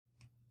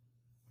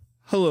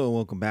Hello and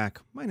welcome back.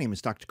 My name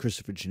is Dr.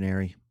 Christopher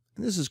Gennari,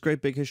 and this is Great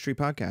Big History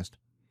Podcast.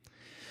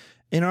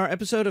 In our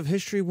episode of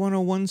History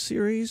 101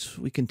 series,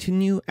 we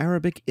continue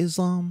Arabic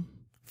Islam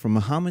from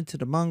Muhammad to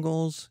the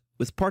Mongols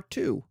with part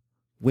 2,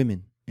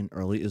 Women in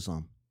Early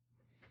Islam.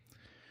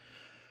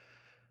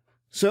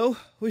 So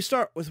we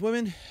start with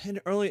women in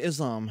early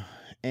Islam,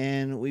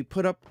 and we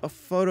put up a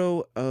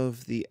photo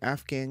of the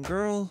Afghan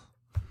girl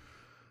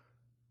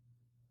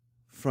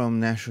from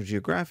National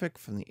Geographic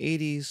from the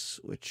 80s,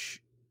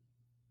 which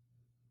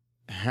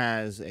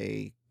has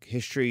a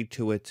history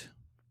to it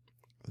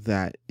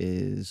that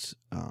is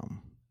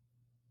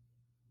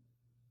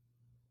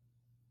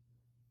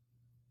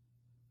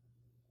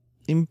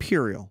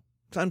imperial.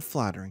 It's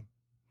unflattering.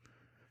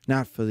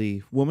 Not for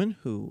the woman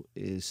who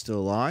is still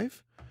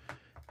alive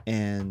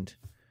and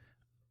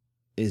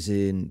is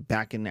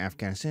back in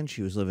Afghanistan.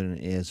 She was living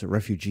as a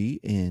refugee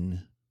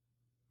in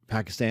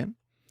Pakistan.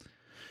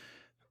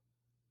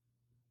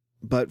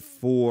 But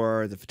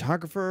for the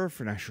photographer,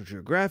 for National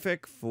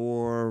Geographic,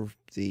 for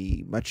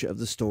the much of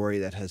the story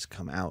that has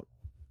come out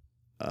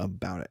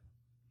about it.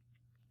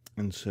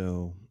 And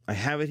so I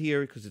have it here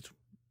because it's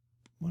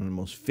one of the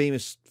most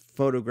famous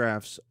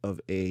photographs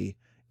of a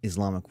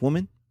Islamic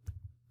woman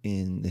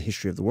in the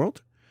history of the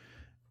world.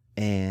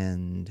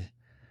 And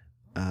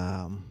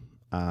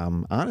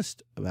I'm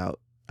honest about,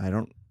 I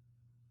don't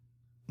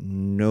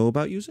know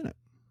about using it.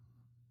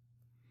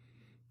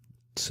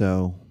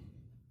 So,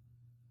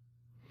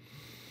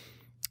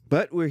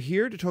 but we're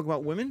here to talk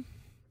about women,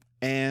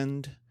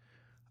 and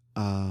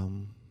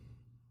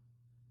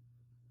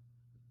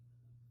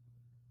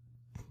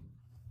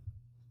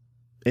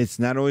it's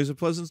not always a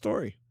pleasant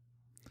story.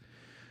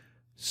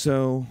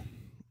 So,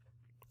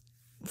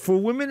 for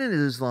women in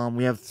Islam,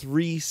 we have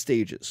 3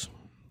 stages.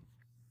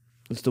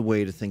 That's the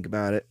way to think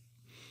about it.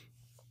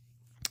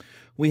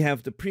 We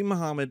have the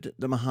pre-Muhammad,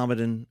 the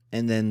Mohammedan,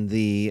 and then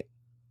the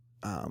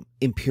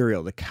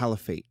imperial, the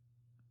caliphate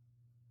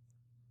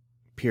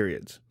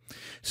periods.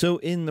 So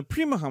in the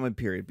pre-Muhammad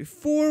period,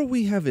 before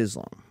we have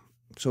Islam,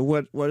 so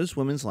what is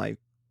women's life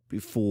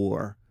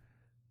before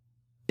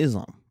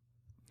Islam?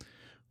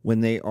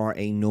 When they are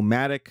a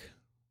nomadic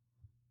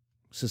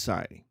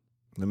society,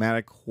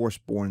 nomadic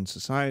horse-borne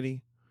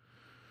society,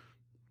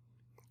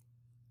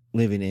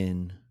 living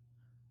in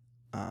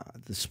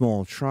the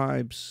small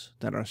tribes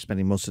that are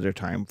spending most of their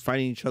time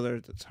fighting each other.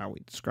 That's how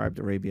we described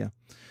Arabia.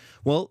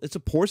 Well, it's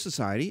a poor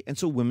society, and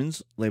so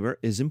women's labor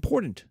is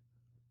important.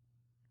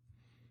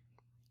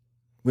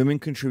 Women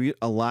contribute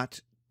a lot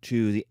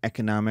to the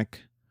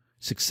economic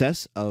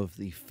success of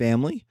the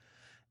family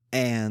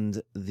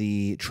and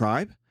the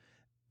tribe,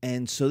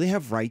 and so they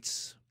have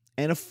rights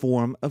and a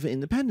form of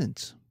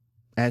independence,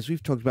 as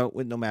we've talked about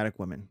with nomadic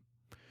women.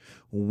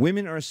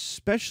 Women are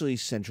especially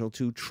central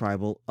to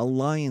tribal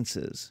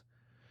alliances.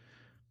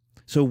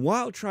 So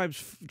while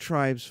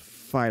tribes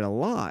fight a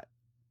lot,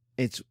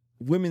 it's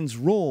women's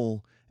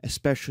role,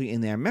 especially in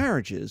their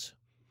marriages,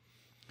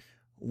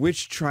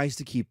 which tries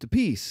to keep the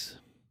peace.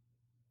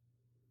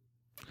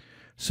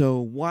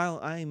 So while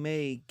I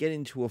may get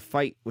into a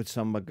fight with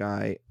some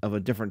guy of a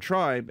different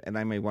tribe, and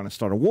I may want to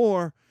start a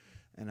war,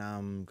 and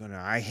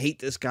I hate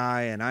this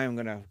guy, and I am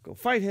gonna go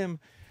fight him,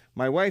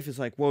 my wife is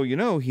like, well,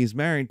 he's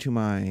married to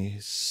my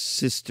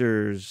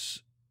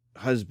sister's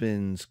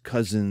husband's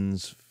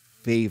cousin's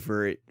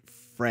favorite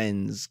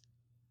friend's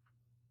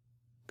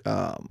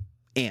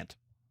aunt,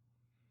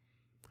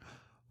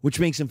 which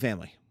makes him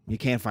family. You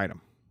can't fight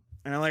him.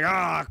 And I'm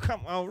like,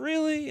 come on,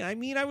 really? I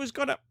mean, I was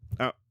gonna.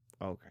 Oh,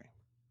 okay.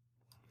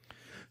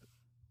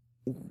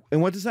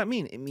 And what does that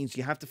mean? It means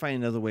you have to find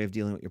another way of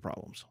dealing with your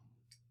problems.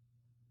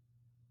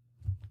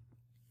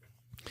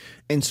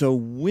 And so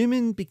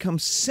women become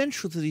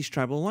central to these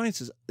tribal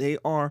alliances. They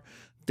are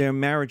their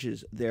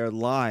marriages, their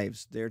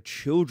lives, their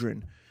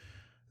children,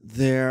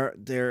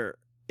 their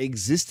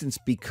existence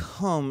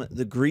become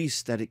the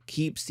grease that it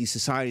keeps these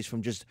societies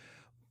from just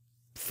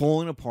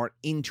falling apart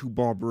into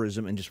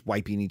barbarism and just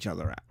wiping each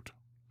other out.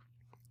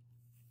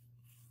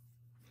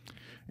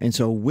 And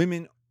so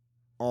women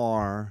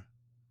are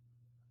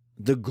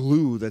the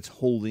glue that's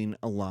holding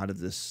a lot of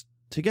this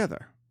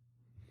together.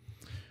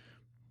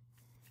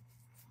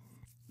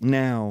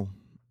 Now,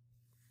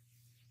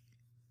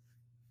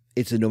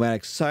 it's a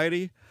nomadic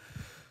society.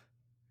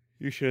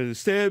 You should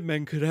understand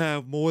men could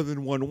have more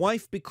than one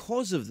wife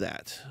because of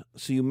that.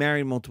 So you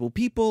married multiple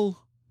people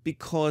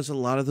because a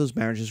lot of those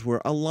marriages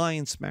were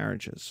alliance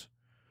marriages.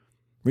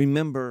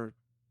 Remember,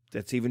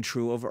 that's even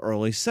true of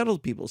early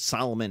settled people.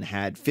 Solomon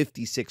had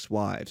 56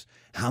 wives.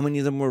 How many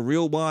of them were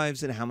real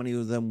wives and how many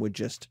of them were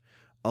just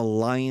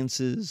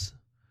alliances?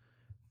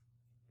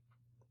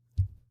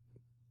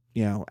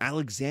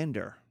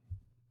 Alexander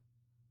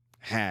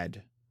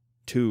had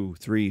 2,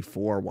 3,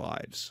 4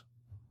 wives.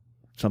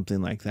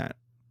 Something like that.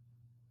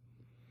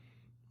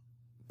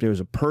 There was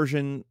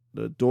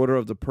the daughter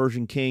of the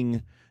Persian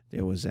king.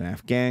 There was an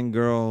Afghan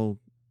girl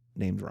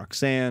named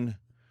Roxanne,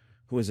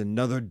 who was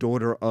another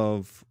daughter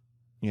of,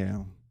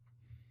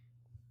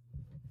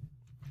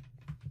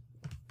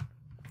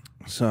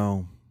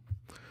 So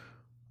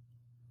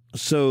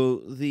So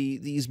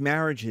these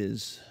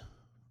marriages,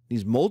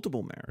 these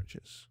multiple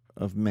marriages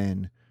of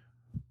men,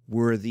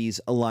 were these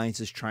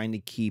alliances trying to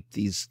keep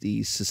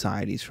these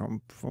societies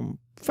from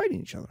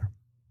fighting each other.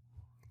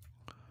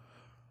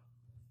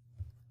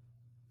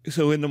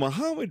 So in the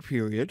Muhammad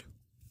period,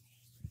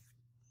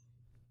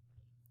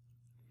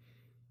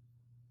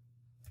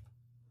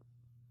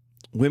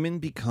 women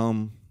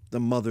become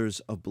the mothers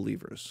of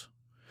believers.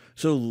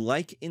 So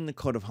like in the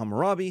Code of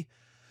Hammurabi,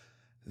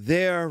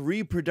 their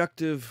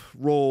reproductive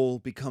role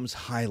becomes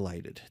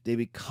highlighted. They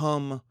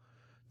become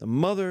the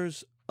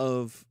mothers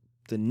of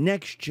the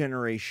next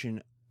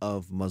generation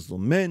of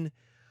Muslim men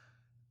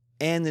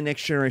and the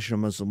next generation of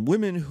Muslim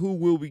women, who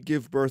will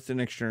give birth to the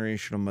next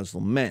generation of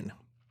Muslim men.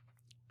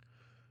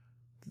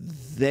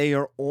 They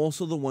are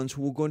also the ones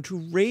who are going to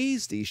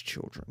raise these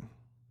children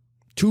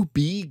to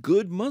be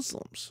good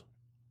Muslims.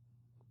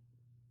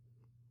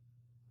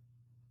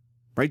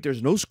 Right?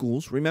 There's no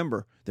schools.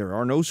 Remember, there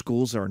are no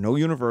schools. There are no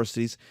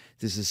universities.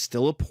 This is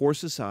still a poor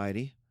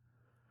society.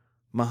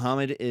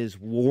 Muhammad is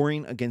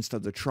warring against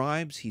other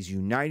tribes. He's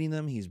uniting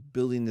them. He's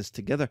building this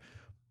together.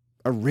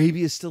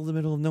 Arabia is still in the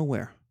middle of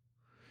nowhere.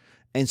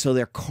 And so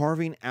they're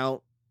carving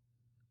out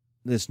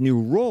this new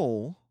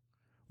role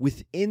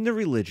within the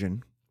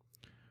religion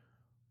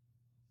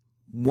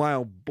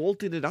while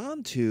bolting it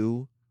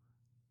onto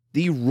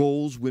the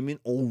roles women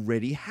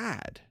already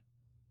had.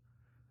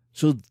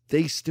 So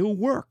they still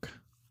work.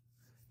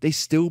 They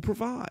still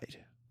provide.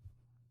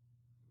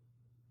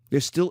 They're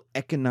still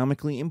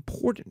economically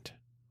important.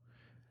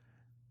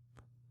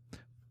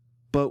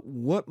 But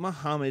what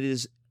Muhammad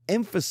is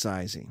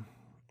emphasizing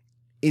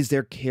is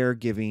their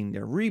caregiving,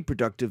 their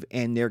reproductive,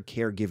 and their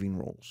caregiving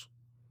roles.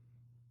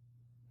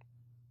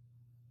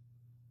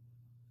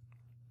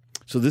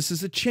 So this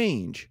is a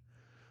change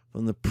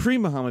from the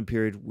pre-Muhammad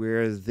period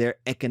where their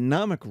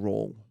economic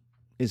role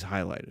is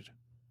highlighted.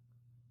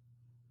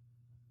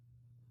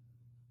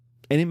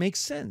 And it makes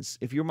sense.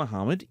 If you're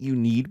Muhammad, you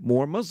need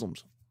more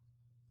Muslims.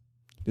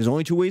 There's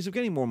only two ways of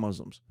getting more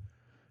Muslims.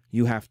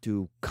 You have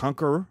to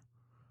conquer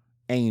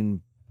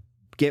and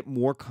get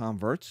more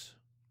converts,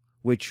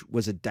 which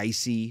was a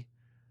dicey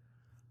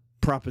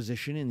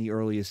proposition in the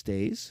earliest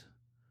days,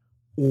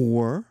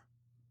 or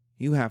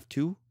you have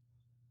to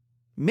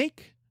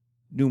make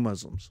new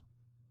Muslims.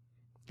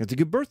 You have to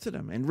give birth to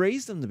them and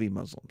raise them to be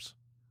Muslims.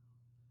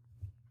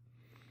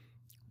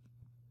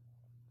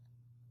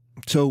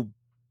 So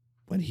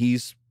what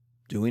he's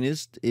doing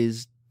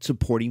is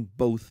supporting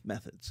both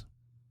methods.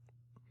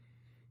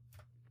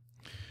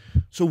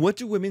 So what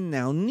do women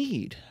now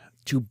need?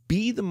 To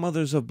be the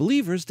mothers of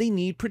believers, they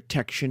need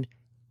protection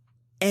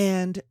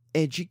and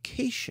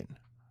education.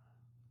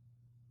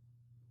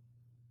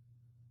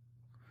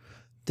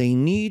 They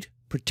need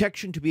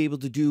protection to be able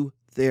to do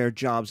their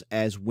jobs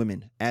as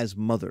women, as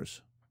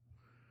mothers.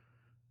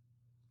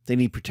 They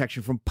need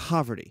protection from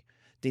poverty.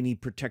 They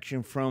need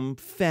protection from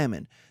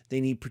famine.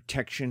 They need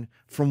protection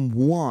from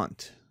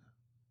want.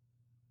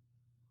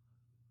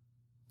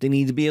 They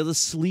need to be able to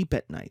sleep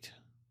at night,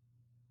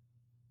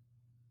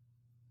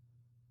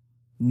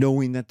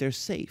 knowing that they're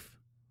safe.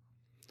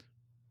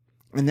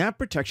 And that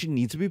protection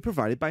needs to be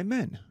provided by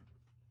men.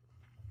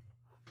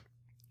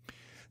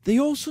 They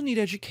also need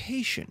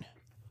education.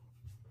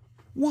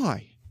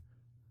 Why?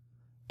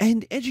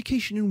 And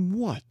education in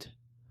what?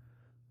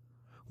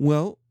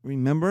 Well,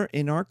 remember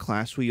in our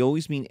class, we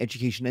always mean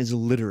education as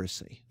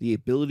literacy, the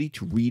ability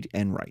to read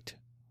and write.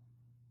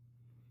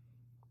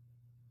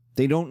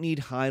 They don't need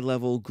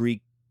high-level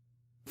Greek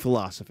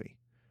philosophy,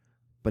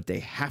 but they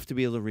have to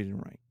be able to read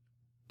and write.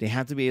 They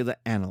have to be able to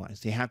analyze.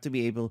 They have to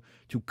be able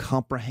to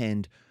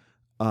comprehend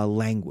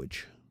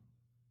language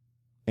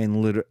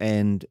and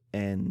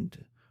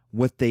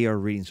what they are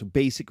reading. So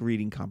basic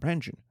reading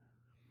comprehension.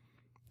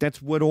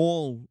 That's what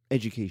all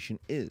education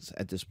is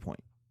at this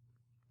point.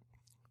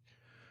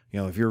 You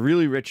know, if you're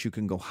really rich, you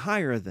can go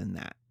higher than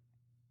that.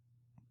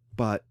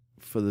 But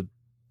for the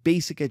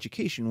basic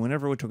education,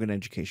 whenever we're talking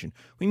education,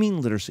 we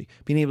mean literacy,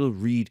 being able to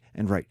read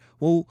and write.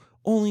 Well,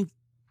 only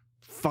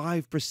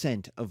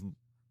 5% of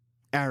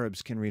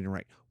Arabs can read and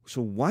write.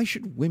 So why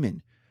should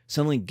women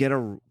suddenly get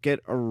a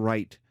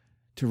right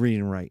to read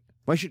and write?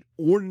 Why should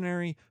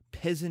ordinary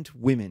peasant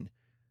women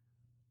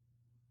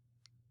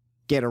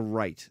get a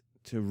right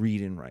to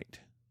read and write?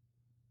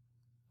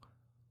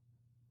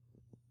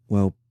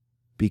 Well,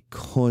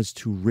 because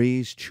to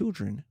raise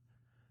children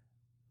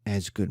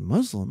as good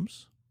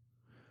Muslims,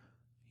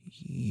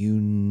 you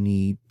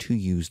need to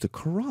use the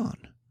Quran.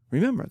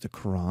 Remember, the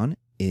Quran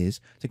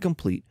is the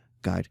complete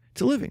guide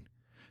to living.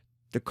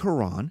 The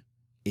Quran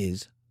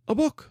is a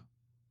book.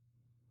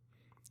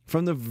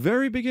 From the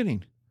very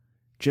beginning,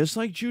 just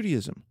like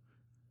Judaism,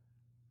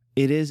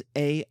 it is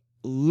a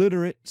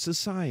literate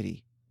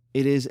society.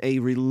 It is a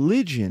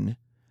religion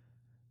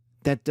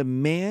that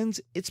demands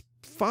its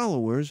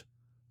followers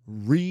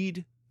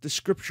read the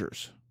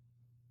scriptures.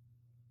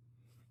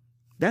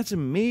 That's a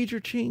major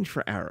change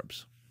for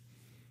Arabs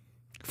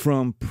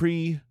from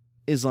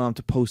pre-Islam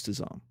to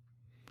post-Islam.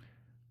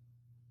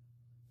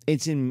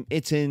 It's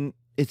in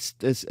it's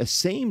a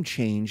same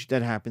change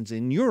that happens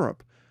in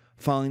Europe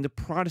following the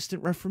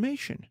Protestant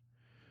Reformation.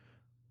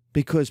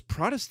 Because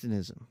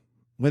Protestantism,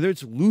 whether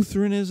it's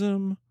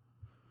Lutheranism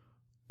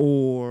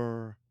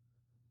or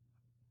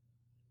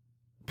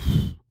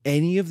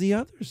any of the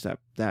others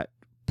that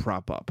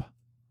prop up,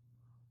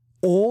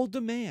 all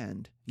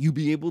demand you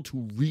be able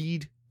to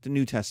read the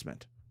New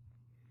Testament.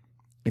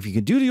 If you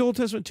can do the Old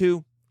Testament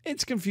too,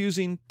 it's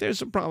confusing. There's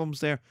some problems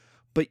there,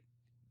 but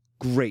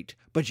great.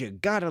 But you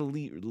gotta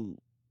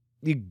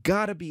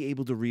be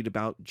able to read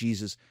about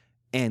Jesus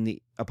and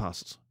the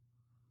apostles.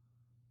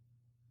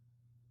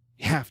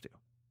 You have to.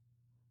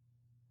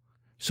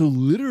 So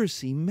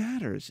literacy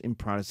matters in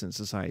Protestant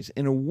societies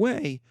in a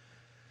way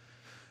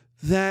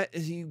that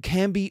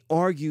can be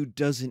argued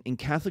doesn't in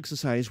Catholic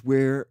societies,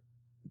 where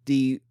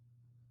the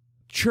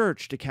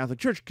Catholic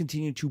Church,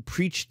 continued to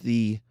preach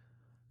the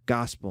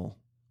gospel,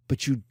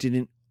 but you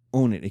didn't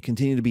own it. It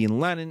continued to be in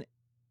Latin,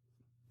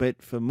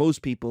 but for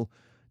most people,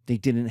 they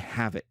didn't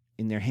have it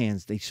in their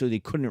hands. So they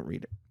couldn't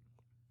read it.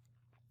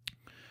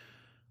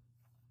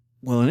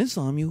 Well, in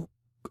Islam, you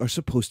are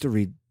supposed to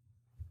read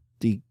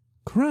the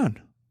Quran.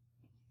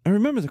 And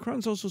remember, the Quran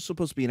is also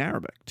supposed to be in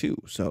Arabic, too.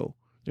 So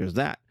there's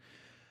that.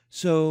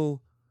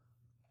 So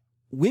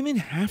women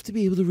have to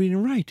be able to read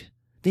and write.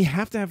 They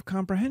have to have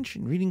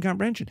reading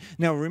comprehension.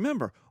 Now,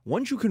 remember,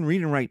 once you can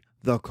read and write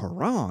the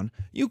Quran,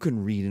 you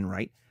can read and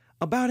write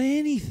about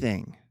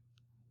anything.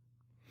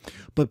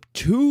 But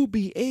to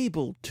be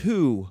able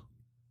to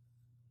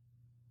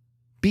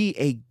be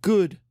a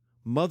good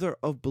mother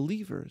of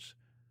believers,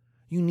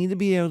 you need to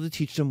be able to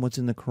teach them what's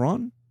in the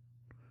Quran.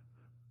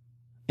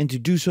 And to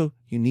do so,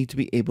 you need to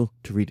be able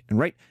to read and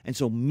write. And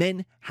so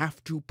men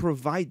have to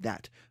provide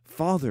that.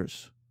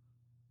 Fathers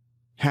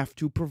have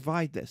to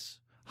provide this.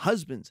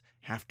 Husbands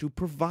have to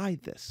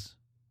provide this.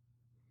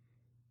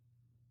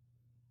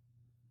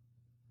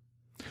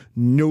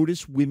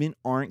 Notice women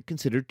aren't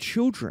considered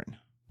children.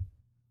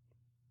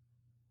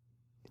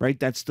 Right?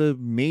 That's the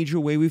major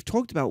way we've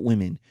talked about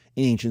women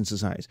in ancient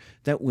societies,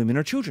 that women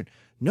are children.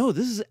 No,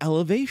 this is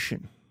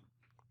elevation.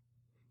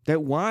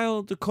 That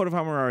while the Code of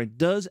Hammurabi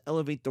does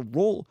elevate the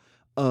role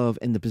of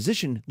and the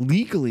position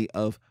legally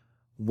of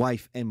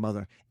wife and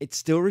mother, it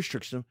still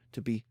restricts them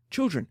to be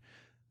children.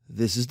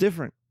 This is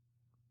different.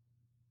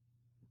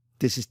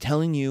 This is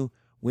telling you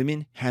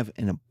women have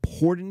an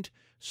important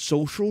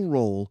social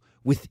role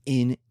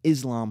within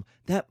Islam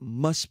that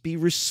must be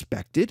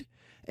respected,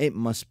 it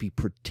must be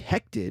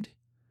protected,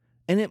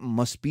 and it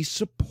must be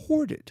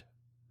supported.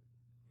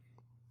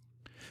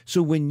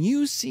 So when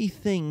you see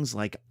things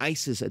like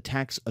ISIS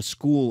attacks a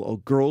school, a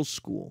girls'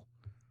 school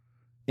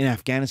in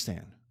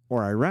Afghanistan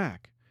or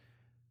Iraq,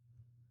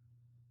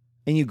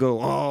 and you go,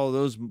 oh,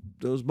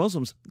 those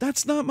Muslims,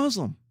 that's not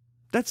Muslim.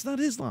 That's not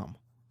Islam.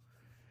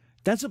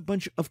 That's a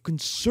bunch of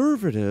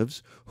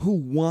conservatives who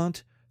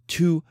want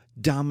to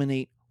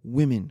dominate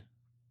women.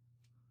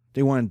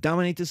 They want to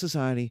dominate the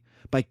society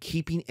by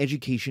keeping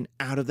education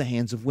out of the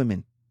hands of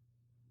women.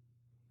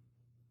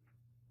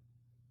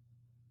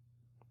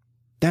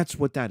 That's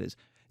what that is.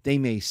 They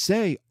may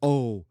say,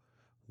 oh,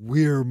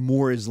 we're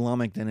more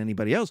Islamic than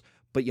anybody else,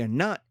 but you're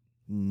not.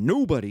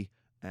 Nobody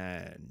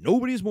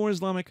is more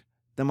Islamic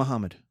than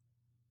Muhammad.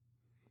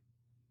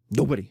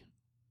 Nobody.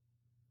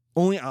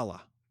 Only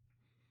Allah.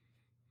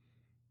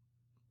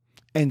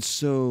 And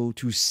so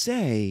to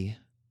say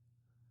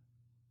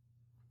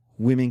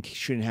women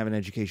shouldn't have an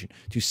education,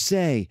 to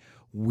say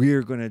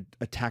we're going to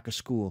attack a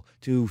school,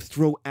 to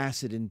throw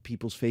acid in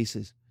people's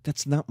faces,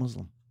 that's not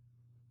Muslim.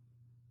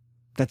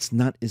 That's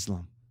not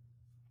Islam.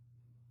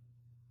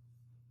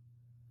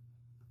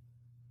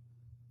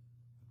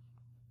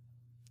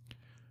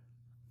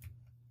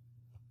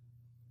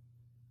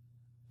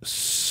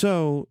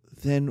 So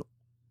then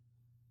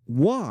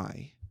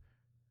why,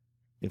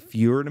 if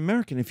you're an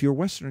American, if you're a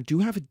Westerner, do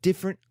you have a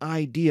different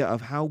idea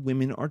of how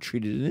women are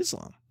treated in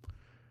Islam?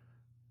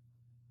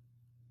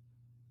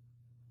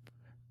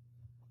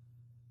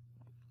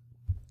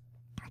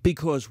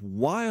 Because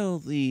while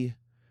the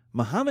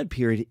Muhammad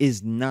period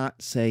is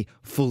not, say,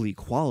 full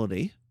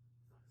equality,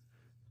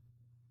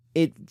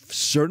 it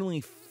certainly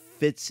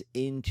fits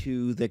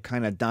into the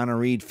kind of Donna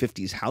Reed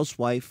 50s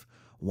housewife,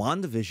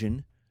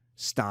 WandaVision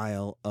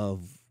style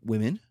of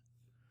women,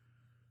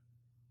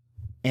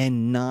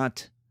 and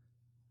not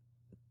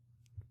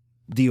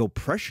the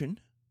oppression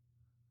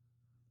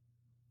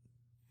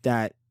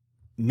that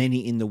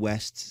many in the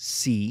West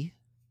see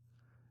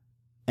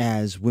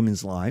as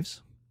women's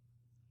lives,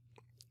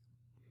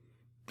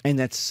 and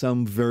that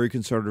some very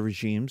conservative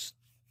regimes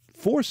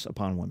force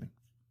upon women.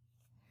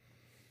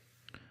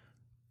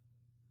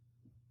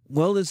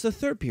 Well, there's the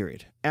third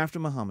period after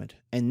Muhammad,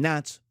 and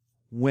that's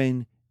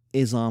when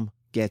Islam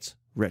gets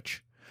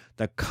rich.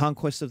 The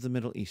conquest of the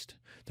Middle East,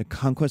 the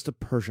conquest of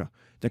Persia,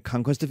 the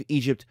conquest of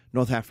Egypt,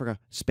 North Africa,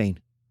 Spain.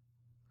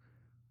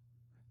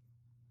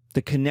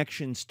 The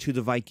connections to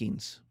the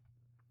Vikings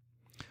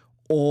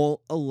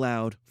all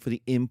allowed for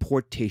the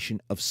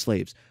importation of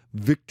slaves.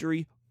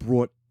 Victory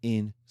brought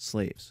in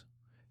slaves.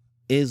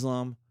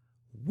 Islam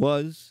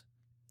was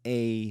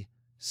a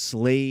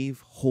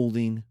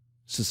slave-holding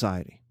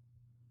society,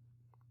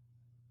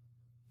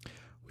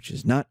 which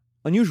is not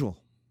unusual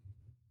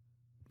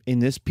in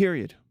this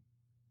period.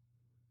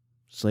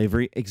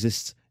 Slavery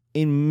exists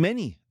in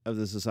many of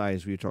the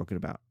societies we are talking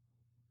about.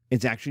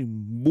 It's actually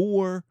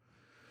more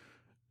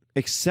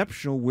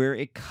exceptional where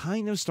it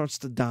kind of starts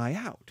to die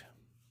out.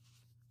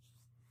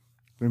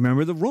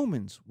 Remember, the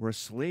Romans were a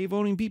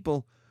slave-owning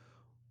people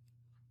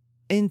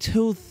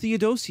until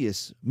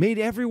Theodosius made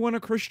everyone a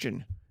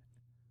Christian.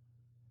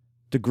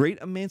 The great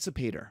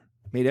emancipator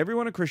made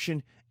everyone a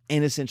Christian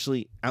and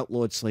essentially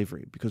outlawed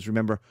slavery. Because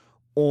remember,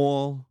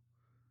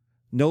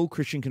 no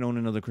Christian can own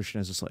another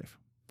Christian as a slave.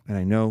 And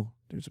I know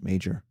there's a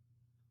major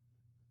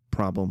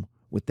problem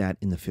with that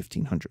in the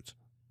 1500s.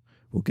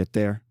 We'll get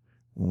there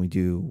when we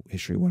do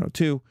History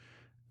 102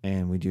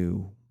 and we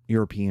do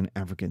European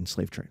African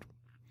slave trade.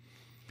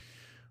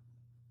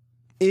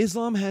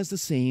 Islam has the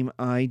same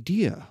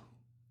idea.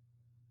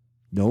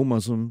 No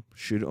Muslim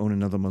should own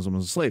another Muslim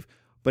as a slave.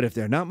 But if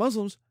they're not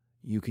Muslims,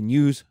 you can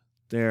use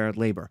their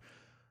labor.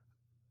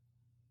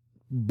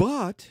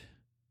 But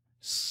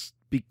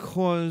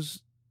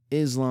because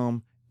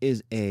Islam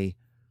is a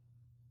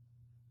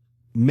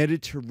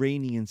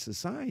Mediterranean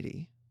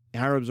society,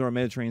 Arabs are a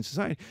Mediterranean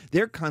society,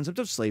 their concept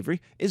of slavery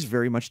is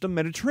very much the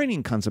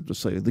Mediterranean concept of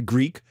slavery. The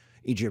Greek,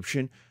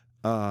 Egyptian,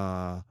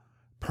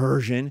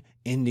 Persian,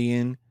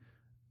 Indian,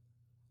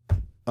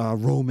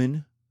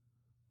 Roman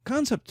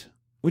concept,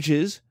 which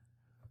is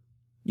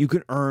you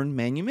could earn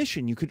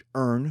manumission, you could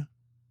earn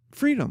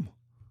freedom.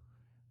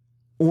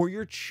 Or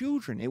your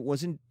children. It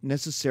wasn't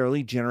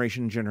necessarily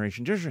generation.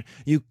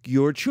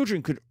 Your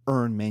children could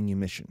earn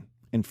manumission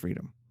and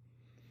freedom.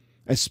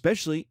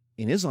 Especially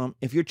in Islam,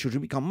 if your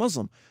children become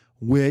Muslim,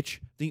 which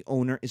the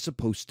owner is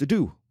supposed to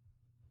do.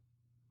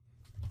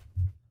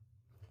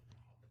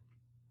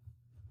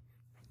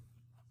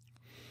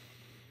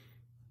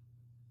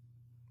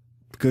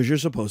 Because you're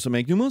supposed to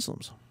make new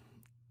Muslims.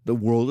 The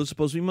world is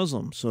supposed to be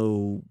Muslim.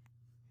 So,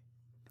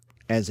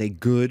 as a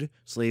good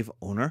slave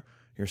owner,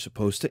 you're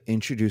supposed to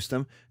introduce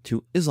them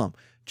to Islam.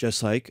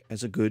 Just like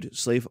as a good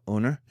slave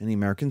owner in the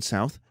American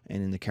South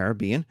and in the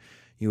Caribbean,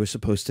 you were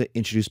supposed to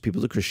introduce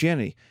people to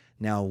Christianity.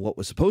 Now, what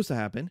was supposed to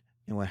happen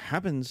and what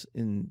happens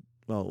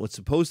what's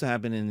supposed to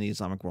happen in the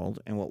Islamic world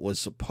and what was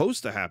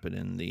supposed to happen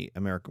in the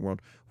American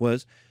world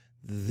was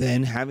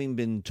then, having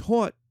been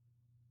taught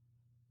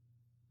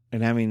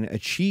and having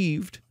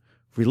achieved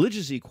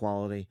religious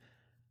equality,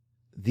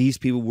 these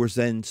people were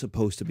then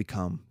supposed to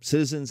become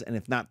citizens, and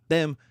if not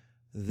them,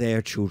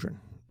 their children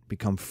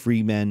become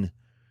free men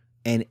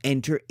and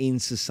enter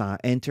into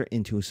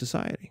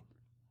society.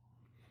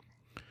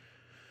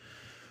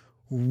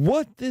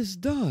 What this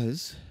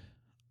does,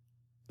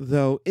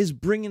 though, is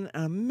bring in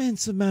an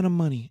immense amount of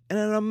money and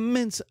an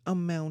immense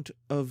amount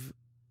of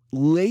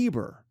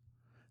labor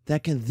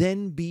that can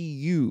then be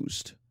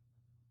used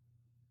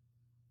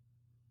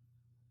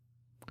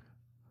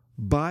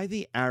by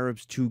the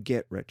Arabs to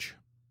get rich.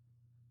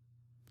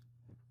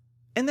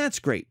 And that's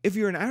great. If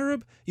you're an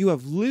Arab, you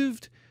have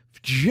lived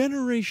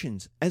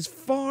generations as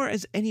far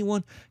as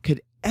anyone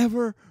could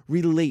ever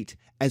relate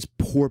as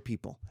poor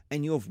people.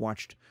 And you have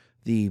watched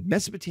the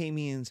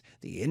Mesopotamians,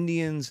 the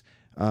Indians,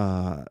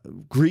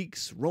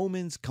 Greeks,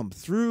 Romans come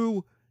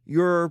through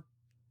your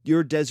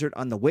desert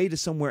on the way to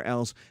somewhere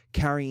else,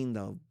 carrying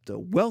the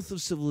wealth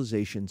of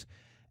civilizations,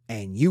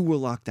 and you were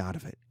locked out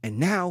of it. And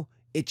now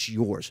it's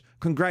yours.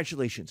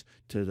 Congratulations.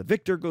 To the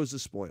victor goes the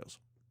spoils.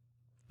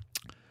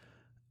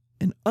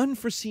 An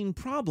unforeseen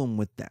problem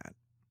with that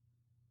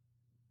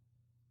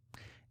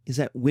is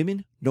that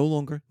women no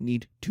longer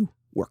need to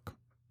work.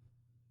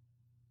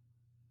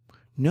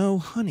 No,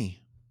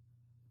 honey,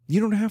 you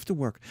don't have to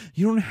work.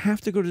 You don't have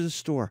to go to the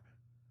store.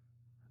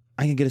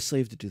 I can get a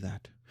slave to do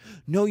that.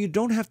 No, you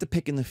don't have to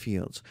pick in the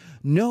fields.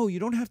 No, you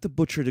don't have to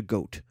butcher the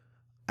goat.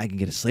 I can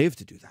get a slave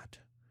to do that.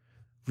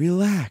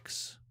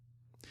 Relax.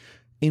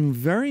 In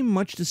very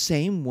much the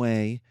same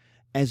way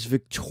as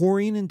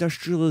Victorian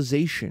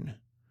industrialization,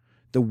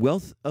 the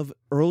wealth of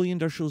early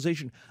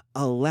industrialization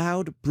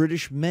allowed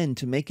British men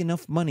to make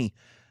enough money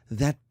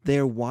that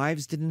their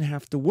wives didn't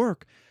have to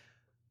work.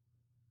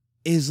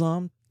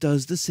 Islam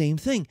does the same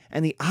thing.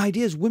 And the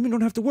idea is women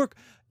don't have to work.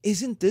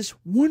 Isn't this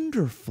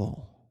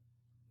wonderful?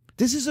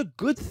 This is a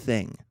good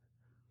thing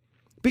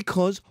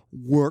because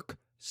work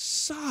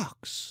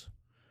sucks.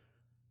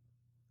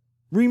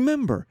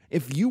 Remember,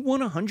 if you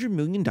won $100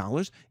 million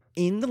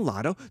in the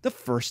lotto, the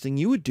first thing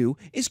you would do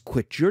is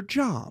quit your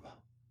job.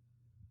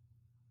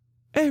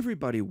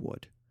 Everybody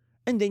would.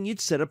 And then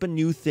you'd set up a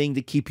new thing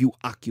to keep you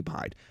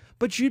occupied.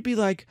 But you'd be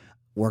like,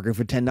 working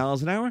for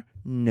 $10 an hour?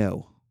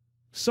 No.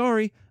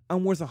 Sorry,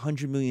 I'm worth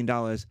 $100 million.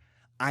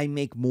 I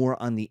make more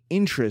on the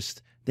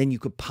interest than you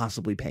could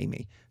possibly pay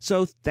me.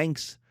 So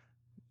thanks,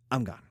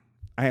 I'm gone.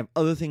 I have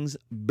other things,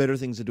 better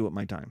things to do with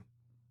my time.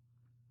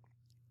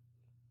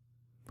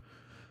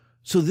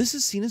 So this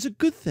is seen as a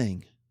good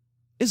thing.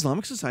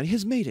 Islamic society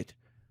has made it.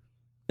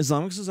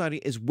 Islamic society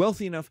is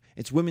wealthy enough,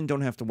 its women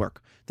don't have to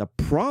work. The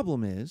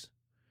problem is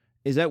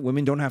that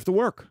women don't have to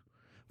work,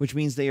 which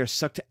means they are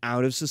sucked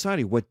out of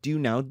society. What do you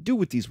now do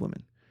with these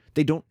women?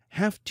 They don't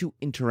have to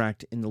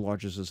interact in the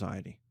larger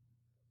society.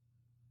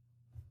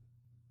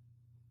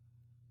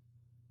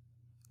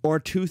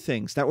 Or two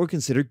things that were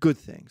considered good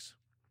things.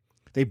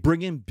 They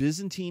bring in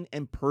Byzantine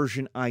and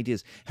Persian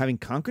ideas. Having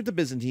conquered the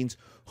Byzantines,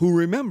 who,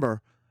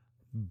 remember,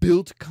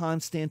 built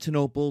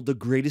Constantinople, the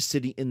greatest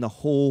city in the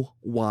whole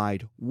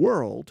wide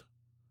world,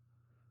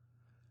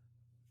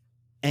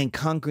 and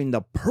conquering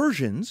the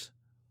Persians,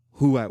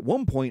 who at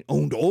one point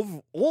owned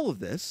all of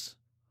this,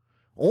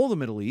 all the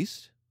Middle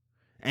East,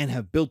 and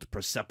have built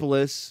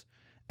Persepolis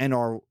and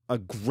are a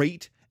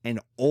great and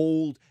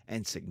old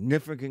and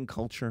significant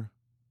culture.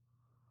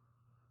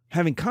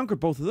 Having conquered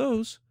both of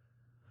those,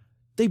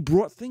 they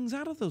brought things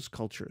out of those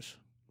cultures.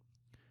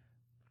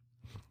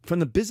 From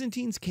the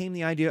Byzantines came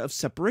the idea of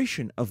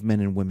separation of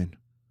men and women.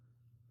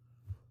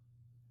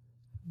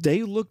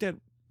 They looked at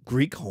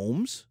Greek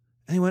homes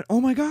and they went, oh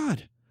my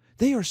God,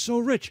 they are so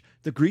rich.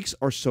 The Greeks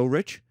are so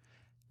rich,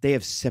 they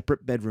have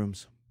separate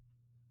bedrooms.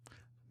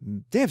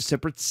 They have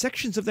separate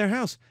sections of their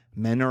house.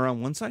 Men are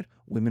on one side,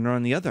 women are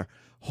on the other.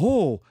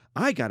 Oh,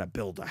 I got to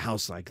build a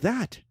house like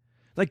that.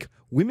 Like,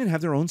 women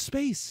have their own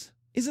space.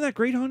 Isn't that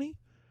great, honey?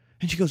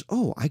 And she goes,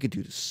 oh, I could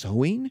do the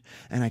sewing,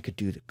 and I could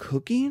do the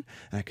cooking,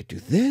 and I could do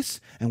this.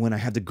 And when I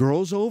have the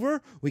girls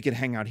over, we could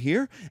hang out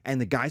here.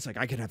 And the guys, like,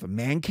 I could have a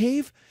man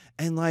cave.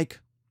 And, like,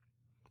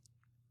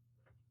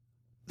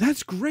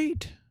 that's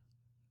great.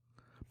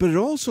 But it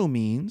also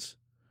means,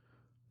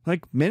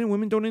 like, men and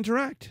women don't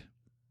interact.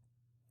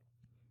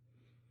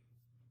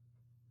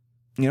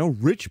 You know,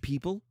 rich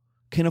people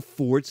can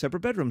afford separate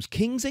bedrooms.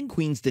 Kings and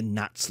queens did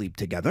not sleep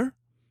together.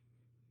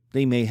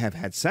 They may have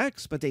had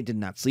sex, but they did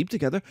not sleep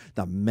together.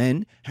 The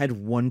men had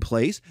one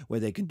place where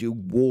they could do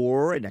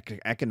war and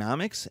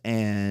economics,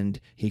 and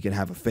he could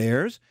have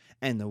affairs.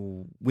 And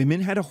the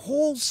women had a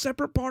whole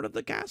separate part of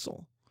the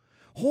castle,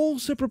 whole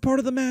separate part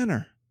of the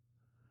manor,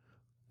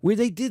 where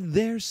they did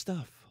their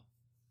stuff.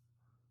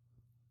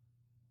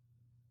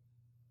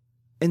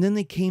 And then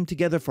they came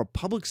together for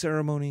public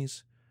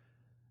ceremonies,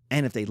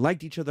 and if they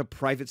liked each other,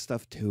 private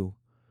stuff too.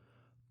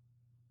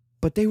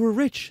 But they were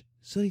rich,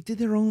 so they did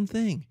their own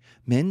thing.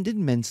 Men did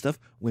men stuff,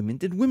 women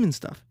did women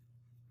stuff.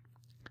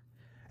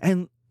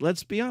 And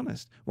let's be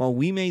honest, while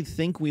we may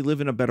think we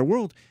live in a better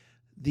world,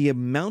 the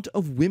amount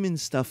of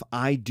women's stuff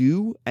I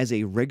do as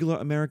a regular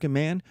American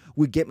man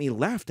would get me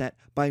laughed at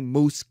by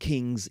most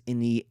kings in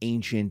the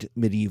ancient,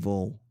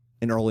 medieval,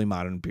 and early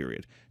modern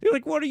period. They're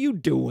like, what are you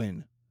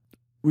doing?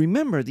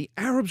 Remember, the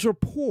Arabs are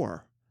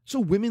poor, so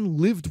women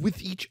lived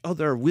with each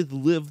other,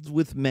 lived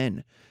with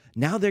men.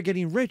 Now they're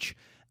getting rich,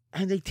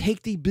 and they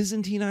take the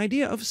Byzantine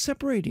idea of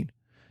separating.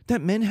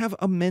 That men have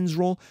a men's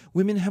role,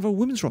 women have a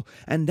women's role.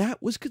 And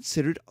that was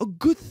considered a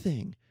good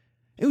thing.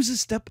 It was a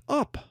step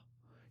up.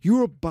 You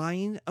were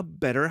buying a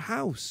better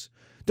house.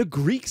 The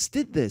Greeks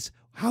did this.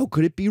 How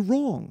could it be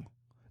wrong?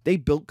 They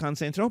built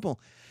Constantinople.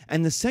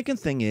 And the second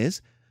thing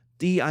is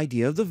the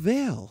idea of the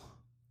veil.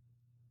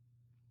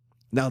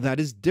 Now that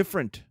is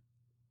different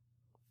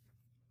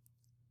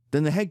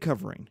than the head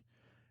covering.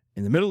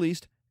 In the Middle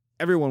East,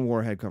 everyone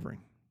wore a head covering.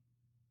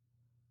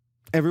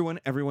 Everyone.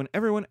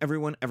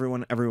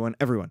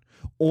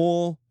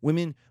 All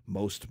women,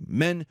 most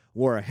men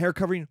wore a hair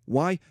covering.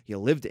 Why? You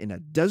lived in a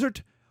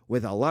desert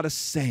with a lot of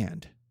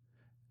sand.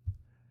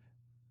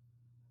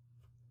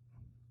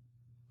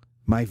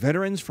 My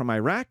veterans from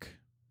Iraq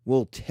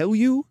will tell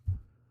you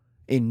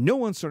in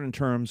no uncertain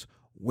terms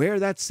where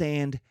that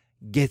sand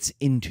gets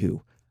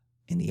into.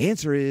 And the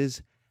answer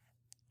is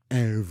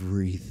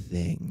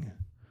everything.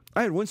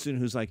 I had one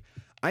student who's like,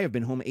 I have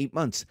been home 8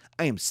 months.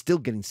 I am still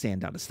getting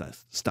sand out of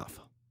stuff.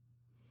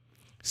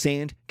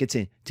 Sand gets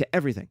into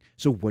everything.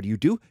 So what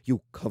do?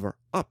 You cover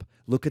up.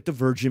 Look at the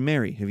Virgin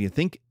Mary. If you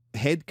think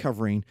head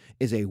covering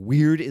is a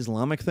weird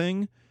Islamic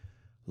thing,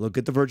 look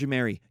at the Virgin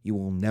Mary. You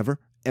will never,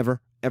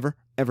 ever, ever,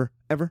 ever,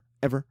 ever,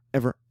 ever,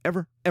 ever,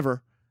 ever,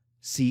 ever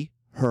see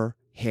her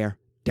hair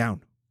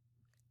down.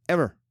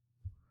 Ever.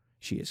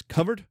 She is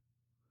covered.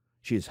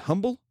 She is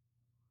humble.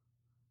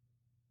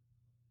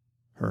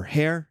 Her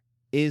hair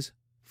is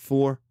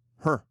for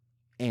her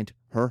and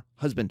her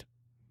husband.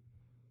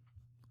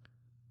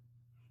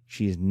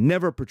 She is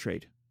never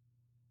portrayed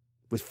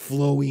with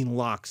flowing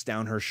locks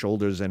down her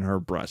shoulders and her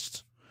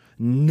breasts.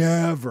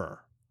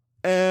 Never,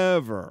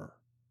 ever,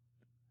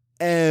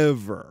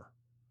 ever.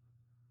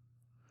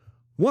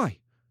 Why?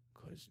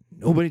 Because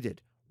nobody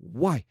did.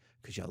 Why?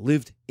 Because you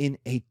lived in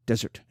a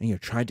desert and you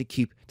tried to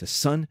keep the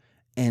sun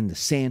and the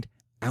sand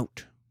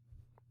out.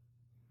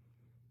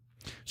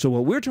 So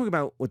what we're talking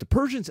about, what the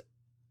Persians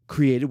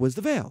created was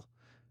the veil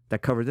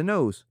that covered the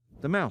nose,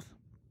 the mouth,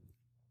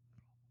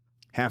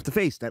 half the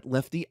face, that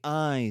left the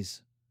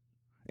eyes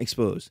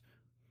exposed.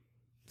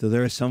 So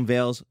there are some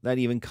veils that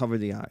even cover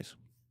the eyes.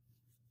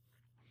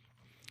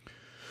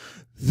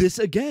 This,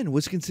 again,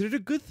 was considered a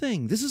good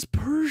thing. This is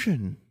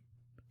Persian.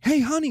 Hey,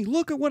 honey,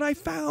 look at what I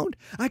found.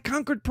 I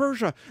conquered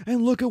Persia,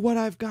 and look at what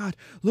I've got.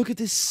 Look at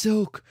this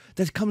silk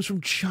that comes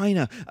from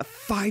China,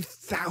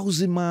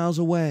 5,000 miles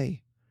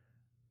away.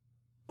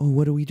 Oh,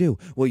 what do we do?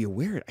 Well, you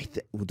wear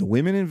it. The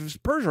women in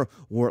Persia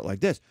wore it like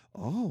this.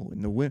 Oh,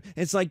 and the women.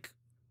 It's like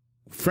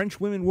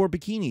French women wore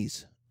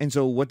bikinis. And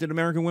so what did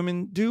American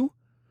women do?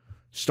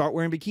 Start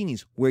wearing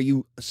bikinis where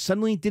you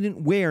suddenly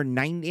didn't wear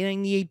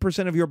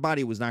 98% of your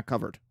body was not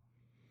covered.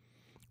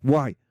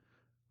 Why?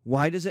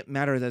 Why does it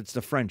matter that it's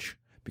the French?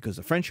 Because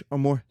the French are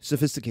more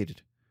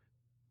sophisticated.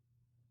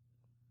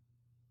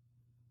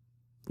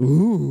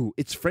 Ooh,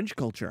 it's French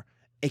culture.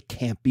 It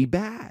can't be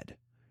bad.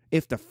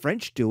 If the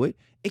French do it,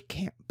 it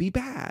can't be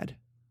bad.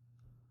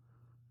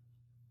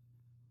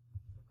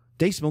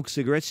 They smoke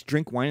cigarettes,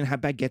 drink wine, and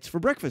have baguettes for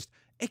breakfast.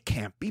 It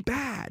can't be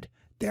bad.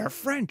 They're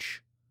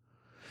French.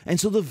 And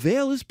so the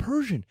veil is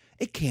Persian.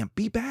 It can't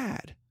be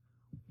bad.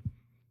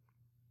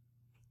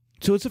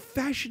 So it's a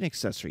fashion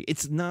accessory.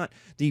 It's not.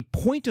 The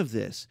point of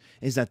this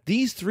is that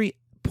these 3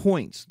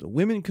 points, the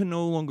women can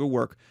no longer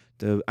work,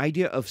 the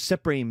idea of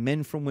separating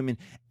men from women,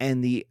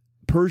 and the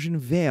Persian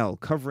veil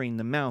covering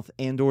the mouth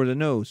and or the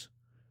nose,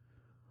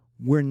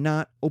 were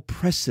not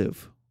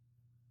oppressive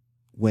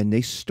when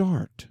they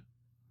start.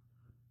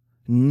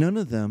 None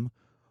of them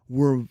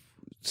were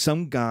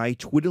some guy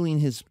twiddling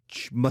his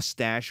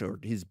mustache or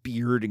his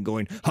beard and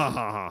going, ha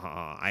ha ha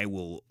ha, I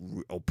will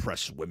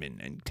oppress women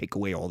and take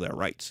away all their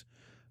rights.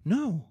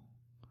 No.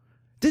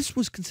 This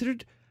was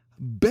considered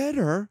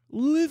better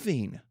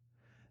living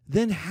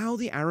than how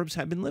the Arabs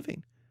had been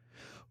living.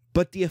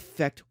 But the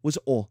effect was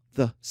all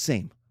the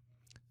same.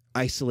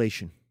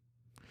 Isolation,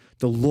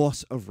 the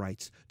loss of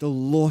rights, the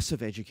loss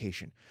of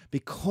education.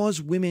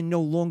 Because women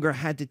no longer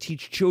had to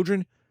teach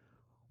children,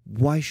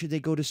 why should they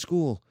go to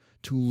school?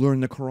 To learn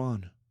the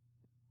Quran.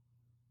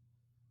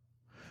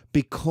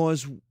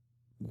 Because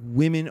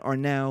women are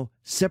now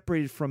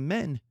separated from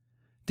men,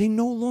 they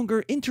no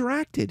longer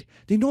interacted.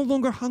 They no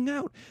longer hung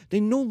out. They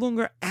no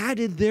longer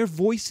added their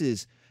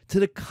voices to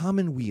the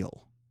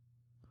commonweal.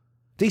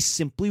 They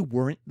simply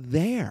weren't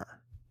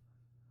there.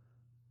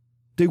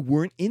 They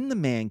weren't in the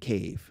man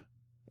cave.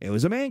 It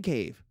was a man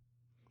cave.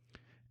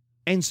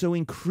 And so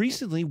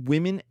increasingly,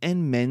 women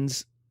and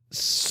men's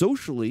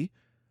socially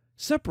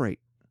separate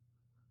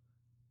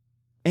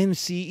and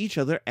see each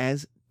other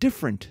as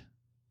different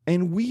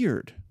and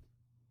weird.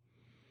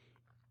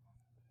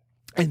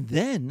 And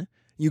then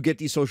you get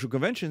these social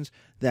conventions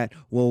that,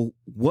 well,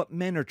 what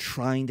men are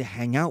trying to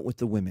hang out with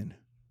the women?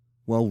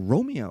 Well,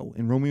 Romeo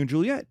in Romeo and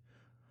Juliet.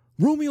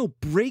 Romeo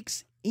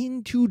breaks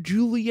into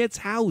Juliet's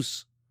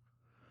house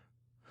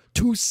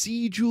to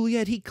see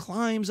Juliet. He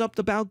climbs up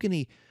the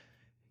balcony.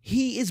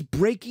 He is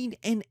breaking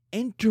and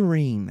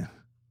entering.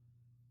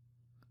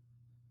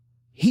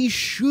 He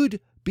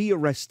should be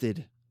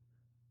arrested.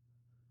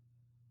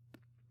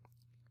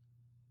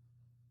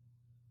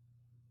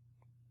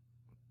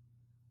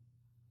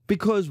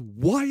 Because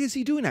why is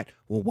he doing that?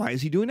 Well, why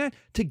is he doing that?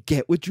 To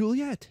get with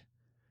Juliet.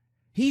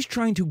 He's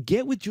trying to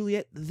get with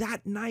Juliet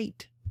that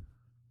night.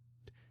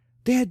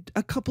 They had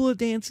a couple of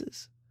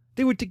dances.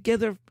 They were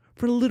together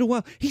for a little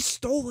while. He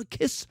stole a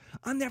kiss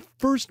on their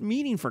first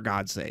meeting, for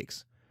God's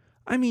sakes.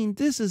 I mean,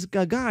 this is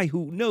a guy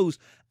who knows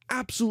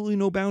absolutely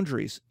no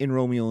boundaries in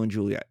Romeo and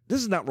Juliet.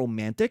 This is not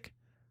romantic.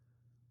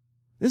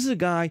 This is a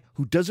guy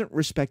who doesn't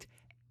respect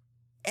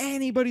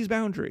anybody's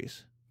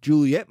boundaries.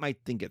 Juliet might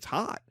think it's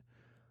hot,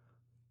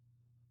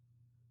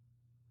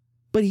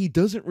 but he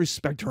doesn't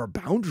respect her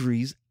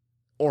boundaries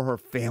or her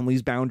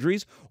family's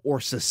boundaries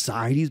or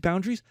society's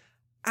boundaries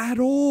at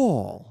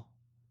all.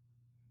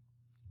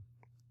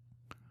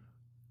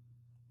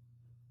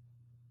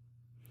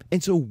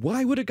 And so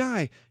why would a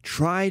guy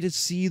try to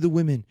see the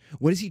women?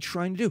 What is he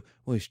trying to do?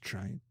 Well, he's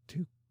trying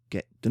to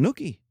get the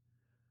nookie.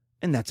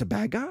 And that's a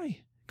bad guy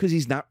because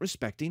he's not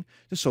respecting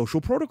the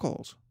social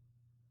protocols.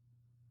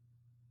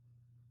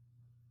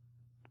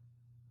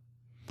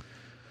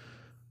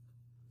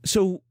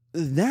 So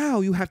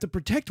now you have to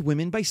protect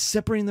women by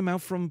separating them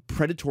out from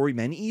predatory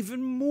men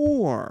even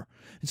more.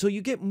 And so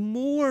you get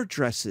more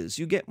dresses,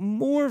 you get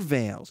more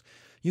veils,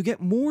 you get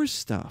more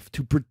stuff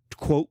to,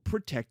 quote,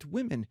 protect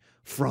women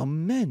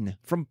from men,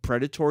 from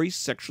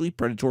sexually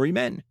predatory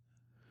men.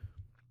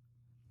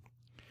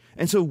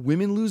 And so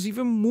women lose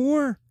even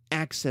more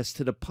access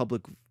to the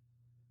public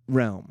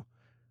realm.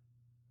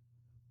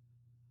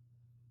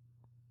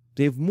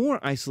 They have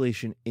more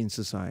isolation in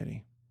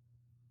society.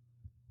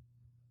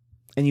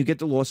 And you get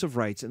the loss of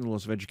rights and the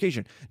loss of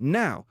education.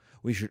 Now,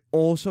 we should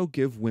also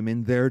give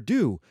women their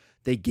due.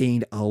 They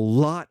gained a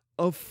lot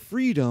of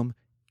freedom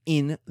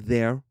in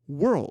their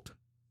world.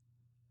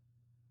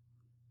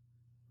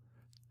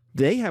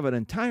 They have an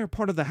entire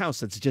part of the house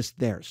that's just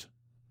theirs.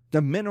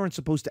 The men aren't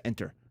supposed to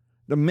enter.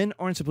 The men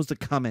aren't supposed to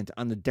comment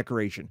on the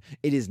decoration.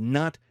 It is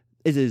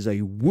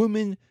a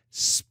woman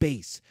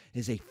space. It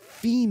is a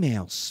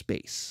female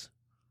space.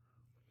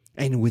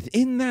 And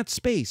within that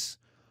space,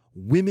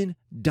 women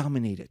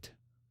dominate it.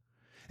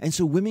 And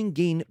so women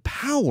gain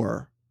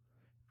power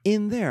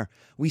in there.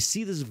 We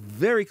see this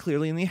very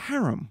clearly in the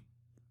harem,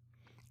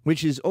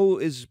 which is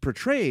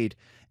portrayed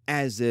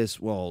as this,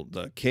 well,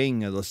 the king,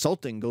 the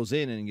sultan goes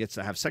in and gets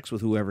to have sex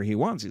with whoever he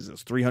wants. He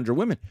has 300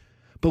 women.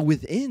 But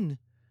within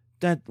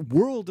that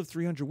world of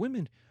 300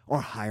 women,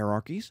 our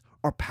hierarchies,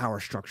 our power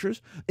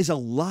structures, is a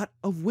lot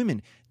of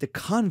women. The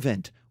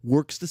convent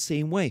works the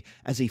same way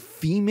as a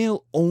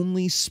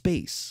female-only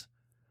space.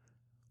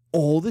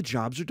 All the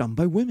jobs are done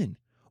by women.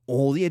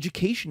 All the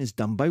education is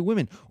done by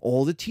women.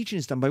 All the teaching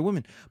is done by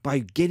women. By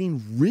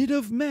getting rid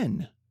of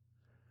men,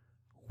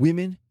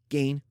 women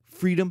gain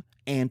freedom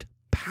and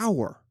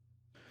power.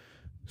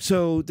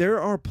 So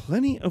there are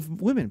plenty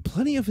of women,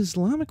 plenty of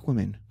Islamic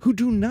women, who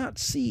do not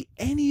see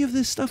any of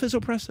this stuff as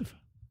oppressive.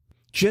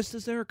 Just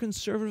as there are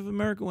conservative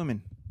American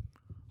women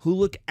who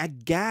look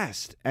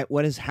aghast at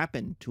what has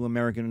happened to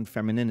American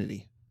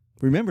femininity.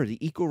 Remember,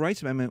 the Equal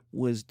Rights Amendment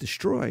was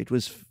destroyed,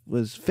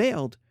 was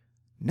failed,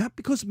 not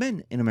because of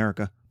men in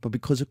America, but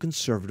because of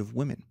conservative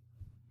women.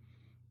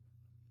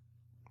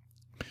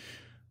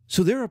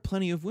 So there are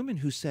plenty of women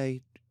who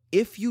say,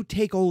 if you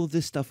take all of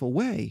this stuff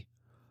away,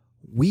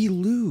 we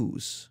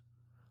lose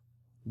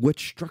what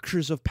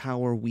structures of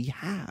power we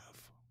have.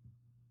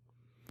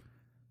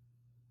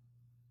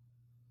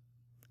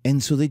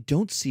 And so they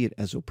don't see it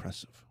as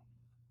oppressive.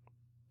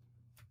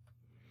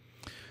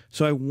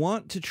 So I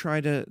want to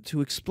try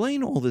to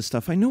explain all this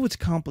stuff. I know it's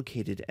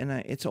complicated, and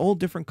it's all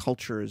different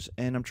cultures,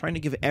 and I'm trying to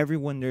give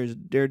everyone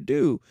their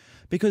due,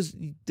 because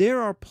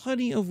there are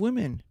plenty of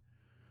women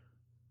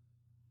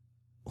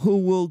who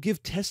will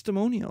give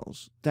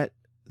testimonials that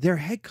their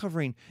head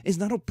covering is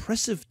not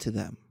oppressive to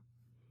them.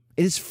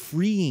 It is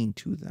freeing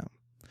to them.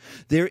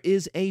 There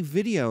is a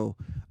video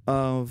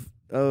of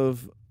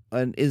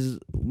an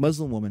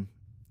Muslim woman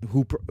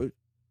who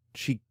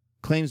she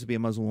claims to be a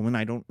Muslim woman.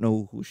 I don't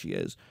know who she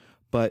is,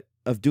 but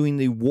of doing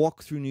the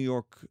walk through New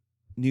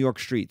York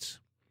streets,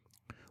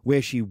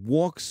 where she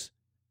walks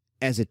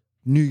as a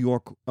New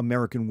York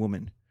American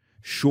woman,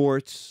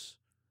 shorts,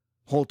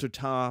 halter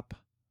top,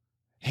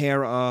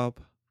 hair up,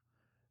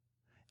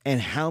 and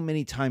how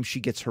many times she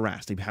gets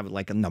harassed. They have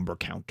like a number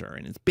counter,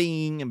 and it's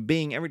bing and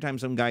bing. Every time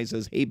some guy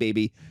says, "Hey,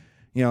 baby,"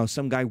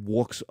 some guy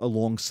walks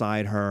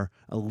alongside her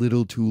a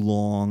little too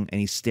long, and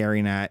he's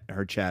staring at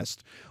her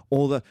chest.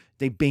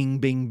 They bing,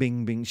 bing,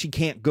 bing, bing. She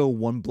can't go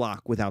one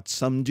block without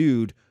some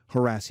dude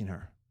harassing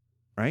her,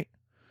 right?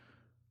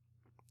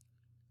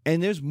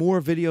 And there's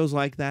more videos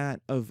like that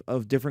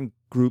of different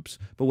groups.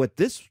 But what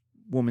this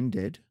woman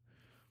did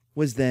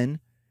was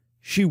then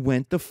she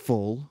went the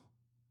full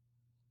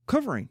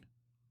covering,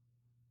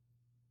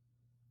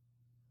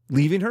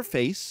 leaving her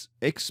face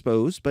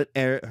exposed, but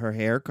her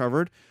hair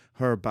covered,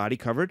 her body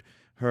covered,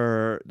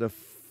 the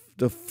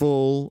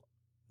full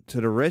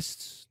to the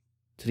wrists,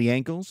 to the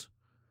ankles.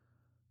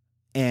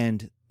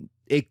 And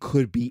it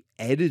could be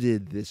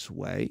edited this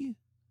way.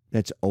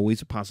 That's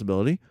always a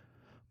possibility.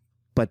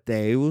 But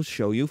they will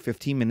show you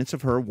 15 minutes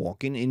of her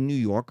walking in New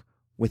York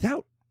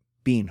without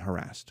being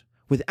harassed,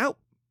 without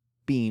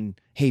being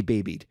hey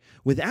babied,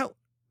 without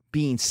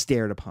being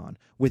stared upon,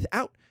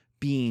 without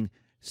being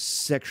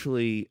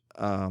sexually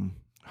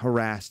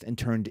harassed and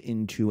turned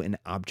into an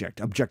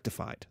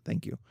objectified.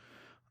 Thank you.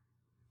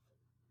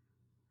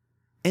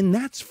 And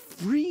that's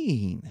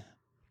freeing.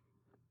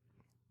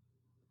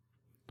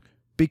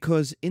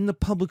 Because in the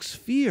public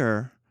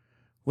sphere,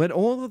 what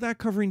all of that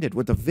covering did,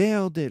 what the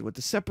veil did, what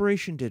the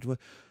separation did,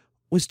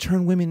 was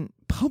turn women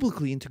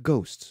publicly into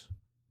ghosts.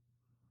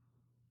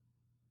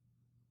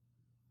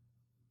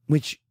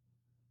 Which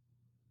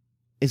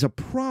is a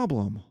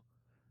problem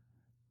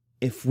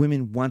if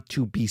women want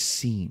to be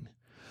seen.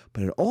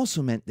 But it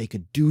also meant they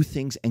could do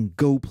things and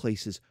go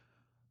places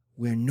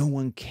where no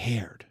one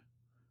cared.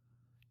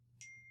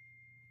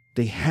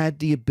 They had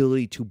the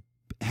ability to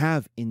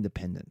have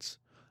independence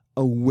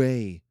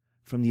away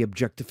from the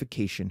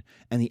objectification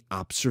and the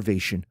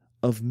observation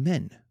of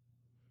men.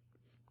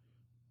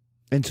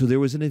 And so there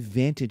was an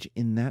advantage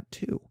in that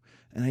too.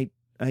 And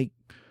I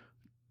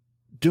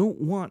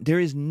don't want, there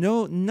is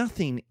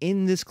nothing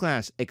in this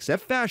class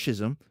except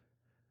fascism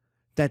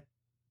that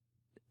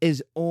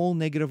is all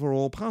negative or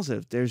all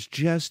positive. There's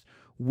just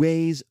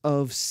ways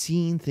of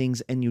seeing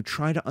things, and you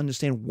try to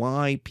understand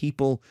why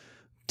people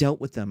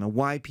dealt with them and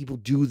why people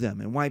do them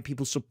and why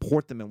people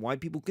support them and why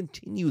people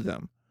continue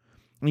them.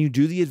 And you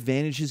do the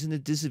advantages and the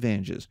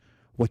disadvantages.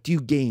 What do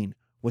you gain?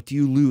 What do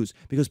you lose?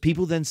 Because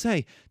people then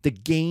say the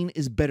gain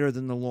is better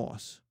than the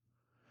loss.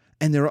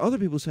 And there are other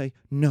people who say,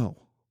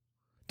 no,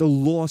 the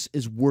loss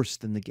is worse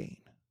than the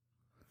gain.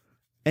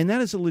 And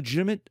that is a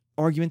legitimate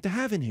argument to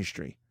have in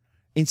history,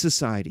 in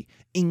society,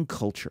 in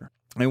culture.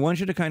 I want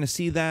you to kind of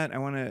see that.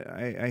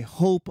 I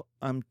hope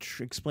I'm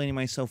explaining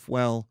myself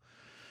well.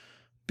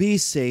 Be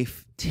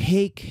safe.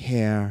 Take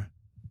care.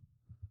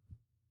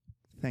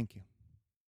 Thank you.